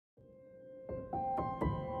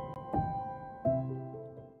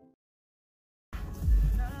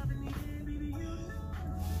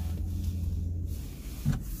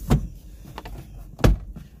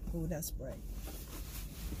Ooh, that's bright.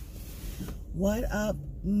 What up,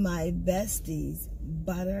 my besties?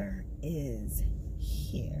 Butter is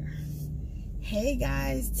here. Hey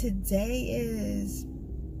guys, today is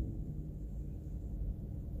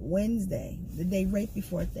Wednesday, the day right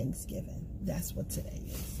before Thanksgiving. That's what today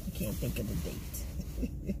is. I can't think of the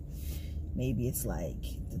date. Maybe it's like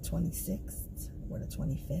the 26th or the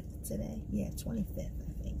 25th today. Yeah, 25th,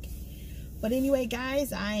 I think. But anyway,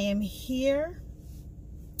 guys, I am here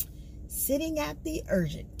sitting at the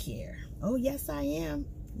urgent care. Oh, yes, I am.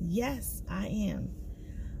 Yes, I am.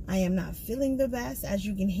 I am not feeling the best. As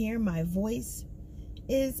you can hear, my voice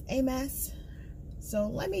is a mess. So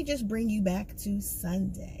let me just bring you back to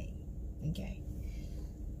Sunday. Okay.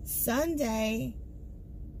 Sunday,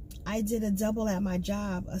 I did a double at my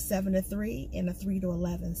job, a 7 to 3 and a 3 to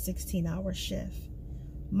 11, 16-hour shift.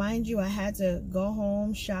 Mind you, I had to go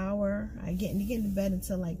home, shower. I get into bed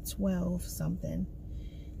until like 12 something.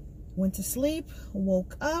 Went to sleep,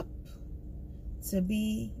 woke up to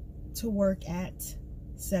work at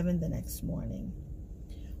 7 the next morning.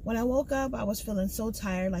 When I woke up, I was feeling so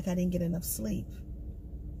tired, like I didn't get enough sleep.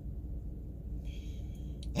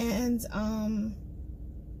 And I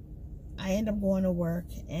ended up going to work,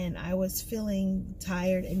 and I was feeling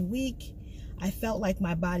tired and weak. I felt like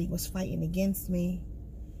my body was fighting against me.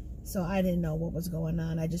 So I didn't know what was going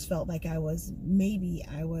on. I just felt like I was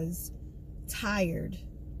tired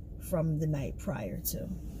from the night prior to,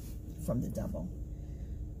 from the double.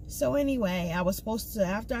 So anyway, I was supposed to,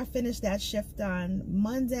 after I finished that shift on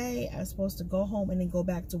Monday, I was supposed to go home and then go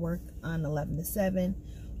back to work on 11 to 7.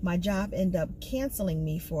 My job ended up canceling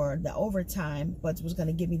me for the overtime, but was going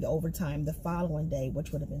to give me the overtime the following day,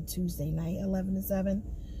 which would have been Tuesday night, 11 to 7.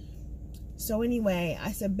 So anyway,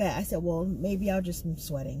 I said, well, maybe I'm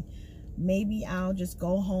sweating. Maybe I'll just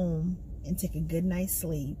go home and take a good night's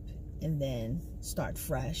sleep and then start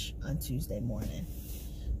fresh on Tuesday morning.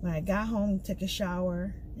 When I got home, took a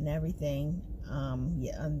shower and everything,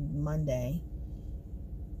 on Monday,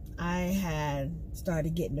 I had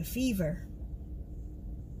started getting a fever.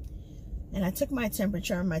 And I took my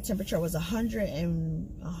temperature. My temperature was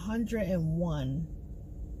 101.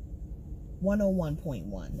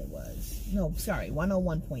 101.1 it was. No, sorry,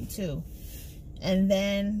 101.2. And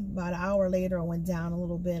then about an hour later, I went down a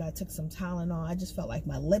little bit. I took some Tylenol. I just felt like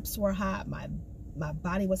my lips were hot. My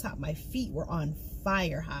body was hot. My feet were on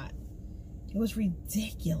fire hot. It was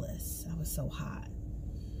ridiculous. I was so hot.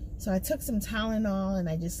 So I took some Tylenol and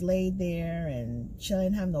I just laid there and chilling,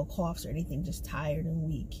 didn't have no coughs or anything, just tired and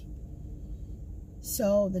weak.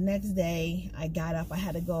 So the next day I got up. I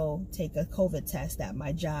had to go take a COVID test at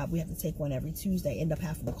my job. We have to take one every Tuesday. End up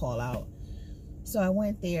having to call out. So I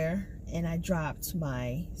went there and I dropped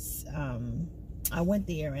my, I went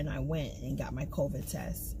there and I went and got my COVID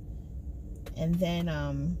test. And then,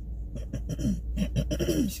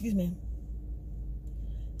 excuse me.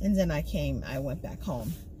 And then I went back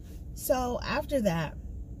home. So after that,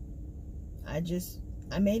 I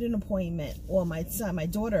made an appointment, or my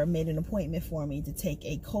daughter made an appointment for me to take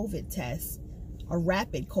a COVID test, a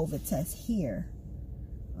rapid COVID test here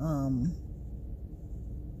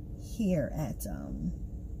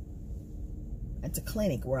at the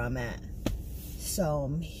clinic where I'm at. So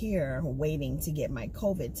I'm here waiting to get my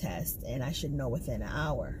COVID test, and I should know within an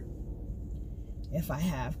hour if I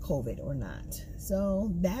have COVID or not.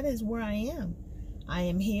 So that is where I am. I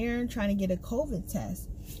am here trying to get a COVID test.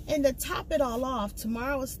 And to top it all off,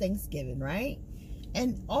 tomorrow is Thanksgiving, right?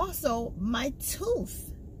 And also, my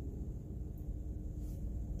tooth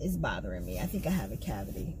is bothering me. I think I have a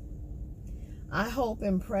cavity. I hope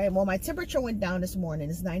and pray. Well, my temperature went down this morning.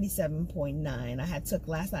 It's 97.9.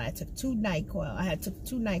 Last night I took 2 NyQuil. I took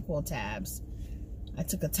 2 NyQuil tabs. I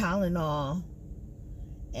took a Tylenol.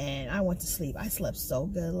 And I went to sleep. I slept so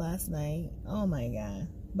good last night. Oh my God.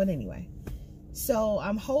 But anyway. So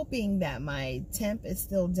I'm hoping that my temp is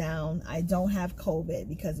still down. I don't have COVID,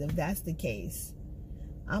 because if that's the case,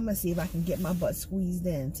 I'm going to see if I can get my butt squeezed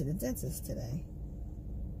in to the dentist today.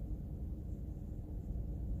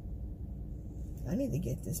 I need to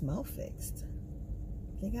get this mouth fixed.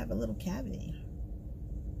 I think I have a little cavity.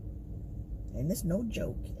 And it's no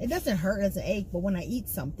joke. It doesn't hurt, it doesn't ache, but when I eat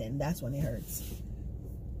something, that's when it hurts.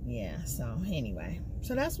 Yeah, so anyway.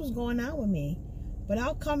 So that's what's going on with me. But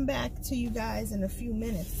I'll come back to you guys in a few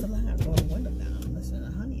minutes. So I have to roll the window down. Listen,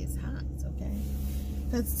 the honey is hot, okay?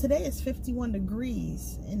 Because today is 51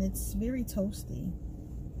 degrees and it's very toasty.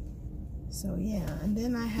 So yeah, and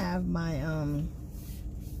then I have my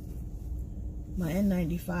my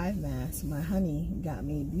N95 mask. My honey got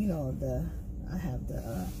me, you know, I have the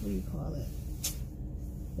what do you call it?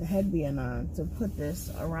 the headband on to put this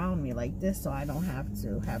around me like this, so I don't have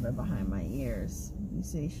to have it behind my ears. You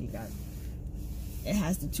see, it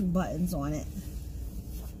has the 2 buttons on it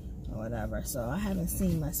or whatever. So I haven't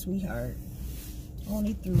seen my sweetheart,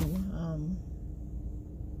 only through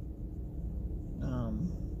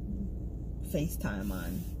FaceTime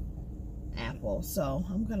on Apple. So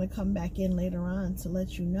I'm gonna come back in later on to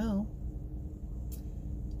let you know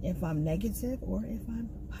if I'm negative or if I'm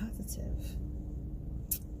positive.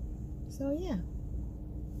 So yeah,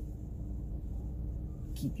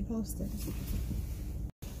 keep you posted.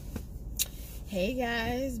 Hey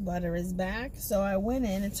guys, Butter is back. So I went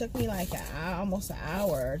in. It took me like almost an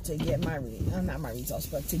hour to get my not my results,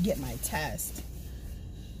 but to get my test.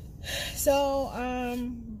 So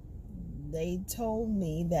they told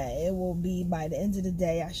me that it will be by the end of the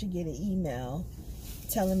day. I should get an email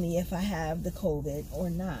telling me if I have the COVID or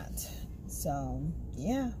not. So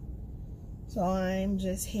yeah, so I'm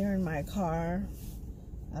just here in my car.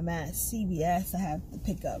 I'm at CVS. I have to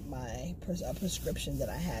pick up my prescription that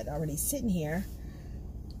I had already sitting here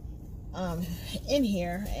in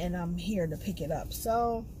here, and I'm here to pick it up.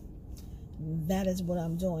 So that is what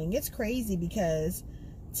I'm doing. It's crazy because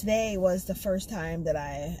today was the first time that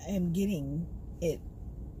I am getting the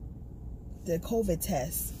COVID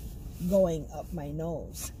test going up my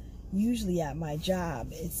nose. Usually at my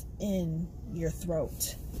job, it's in your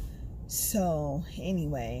throat. So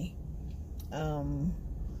anyway,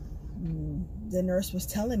 the nurse was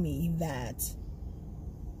telling me that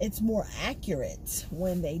it's more accurate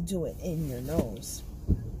when they do it in your nose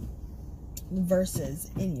versus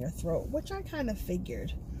in your throat, which I kind of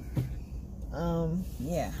figured.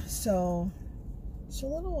 Yeah, so it's a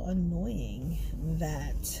little annoying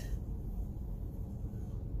that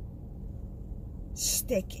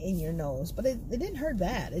stick in your nose, but it didn't hurt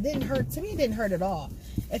bad. It didn't hurt, to me it didn't hurt at all.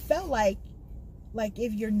 It felt like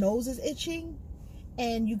if your nose is itching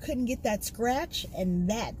and you couldn't get that scratch, and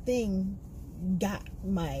that thing got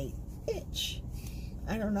my itch.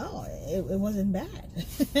 I don't know. It wasn't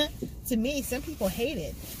bad. To me, some people hate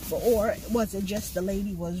it. Or was it just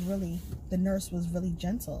the nurse was really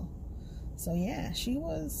gentle? So yeah, she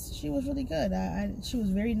was really good. She was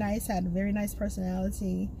very nice, had a very nice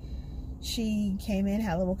personality. She came in,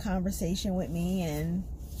 had a little conversation with me, and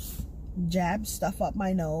jabbed stuff up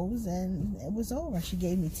my nose, and it was over. She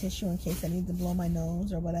gave me tissue in case I needed to blow my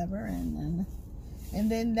nose or whatever, and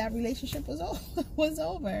then that relationship was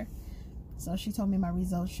over. So she told me my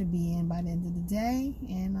results should be in by the end of the day,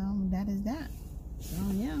 and that is that. So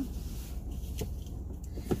yeah,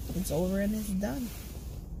 it's over and it's done.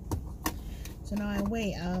 So now I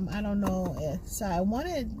wait. I don't know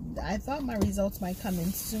I thought my results might come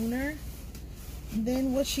in sooner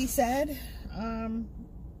than what she said.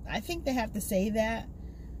 I think they have to say that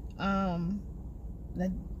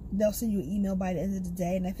they'll send you an email by the end of the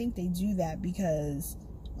day, and I think they do that because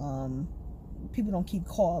people don't keep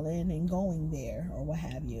calling and going there or what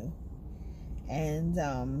have you, and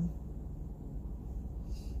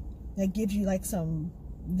that gives you like some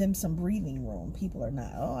breathing room. People are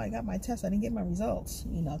not, oh, I got my test, I didn't get my results,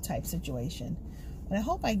 type situation. But I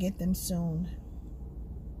hope I get them soon,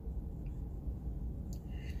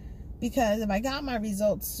 because if I got my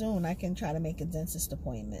results soon, I can try to make a dentist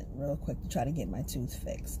appointment real quick to try to get my tooth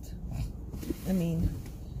fixed. I mean,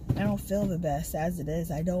 I don't feel the best as it is.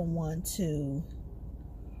 I don't want to,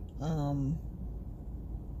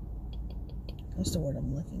 what's the word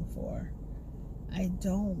I'm looking for? I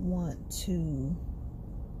don't want to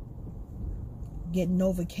get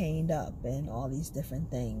Novocained up and all these different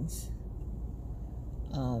things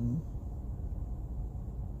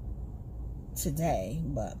today,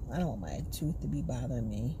 but I don't want my tooth to be bothering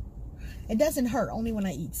me. It doesn't hurt, only when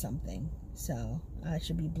I eat something, so I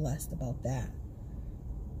should be blessed about that.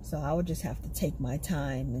 So I would just have to take my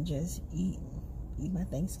time and just eat my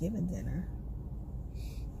Thanksgiving dinner,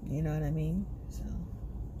 you know what I mean? So,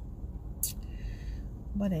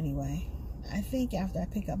 but anyway, I think after I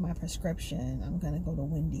pick up my prescription, I'm gonna go to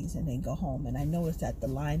Wendy's and then go home. And I noticed that the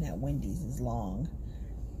line at Wendy's is long,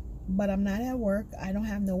 but I'm not at work. I don't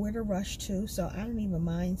have nowhere to rush to, so I don't even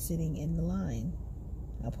mind sitting in the line.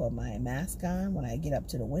 I'll put my mask on when I get up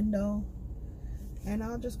to the window, and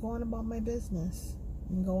I'll just go on about my business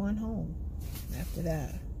and go on home after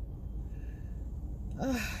that.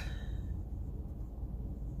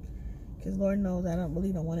 Because Lord knows I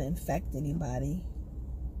really don't want to infect anybody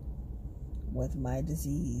with my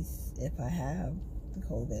disease if I have the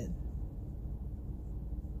COVID.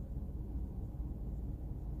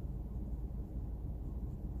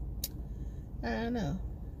 I don't know.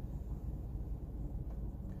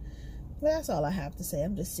 But that's all I have to say.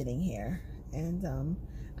 I'm just sitting here, and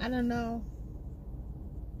I don't know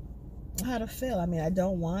how to feel. I mean, I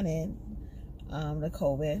don't want it, the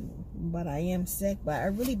COVID, but I am sick. But I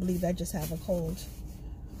really believe I just have a cold.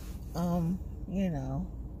 You know,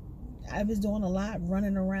 I was doing a lot,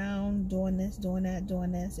 running around, doing this, doing that,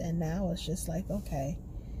 doing this, and now it's just like, okay,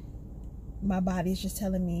 my body's just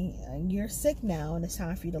telling me, you're sick now, and it's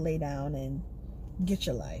time for you to lay down and get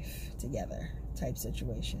your life together type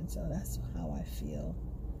situation. So that's how I feel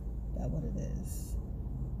about what it is.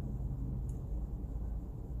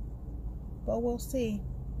 But we'll see.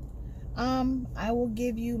 I will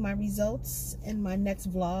give you my results in my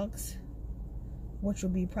next vlogs, which will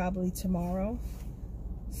be probably tomorrow.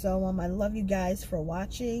 So I love you guys for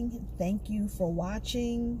watching. Thank you for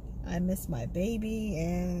watching. I miss my baby,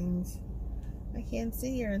 and I can't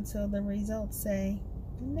see her until the results say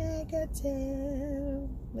negative.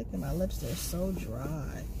 Look at my lips, they're so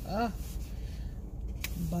dry. Ugh.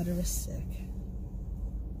 Butter is sick.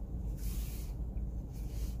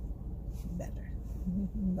 Better.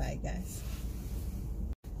 Bye, guys.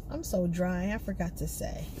 I'm so dry, I forgot to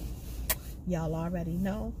say. Y'all already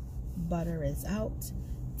know, Butter is out.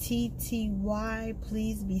 TTY,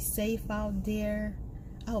 please be safe out there,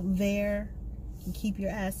 and keep your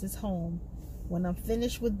asses home. When I'm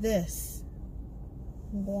finished with this,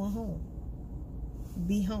 I'm going home.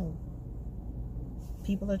 Be home.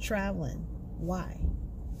 People are traveling. Why?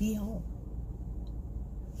 Be home.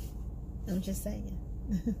 I'm just saying.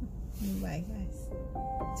 Bye, guys.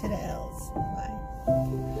 To the L's.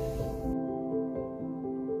 Bye.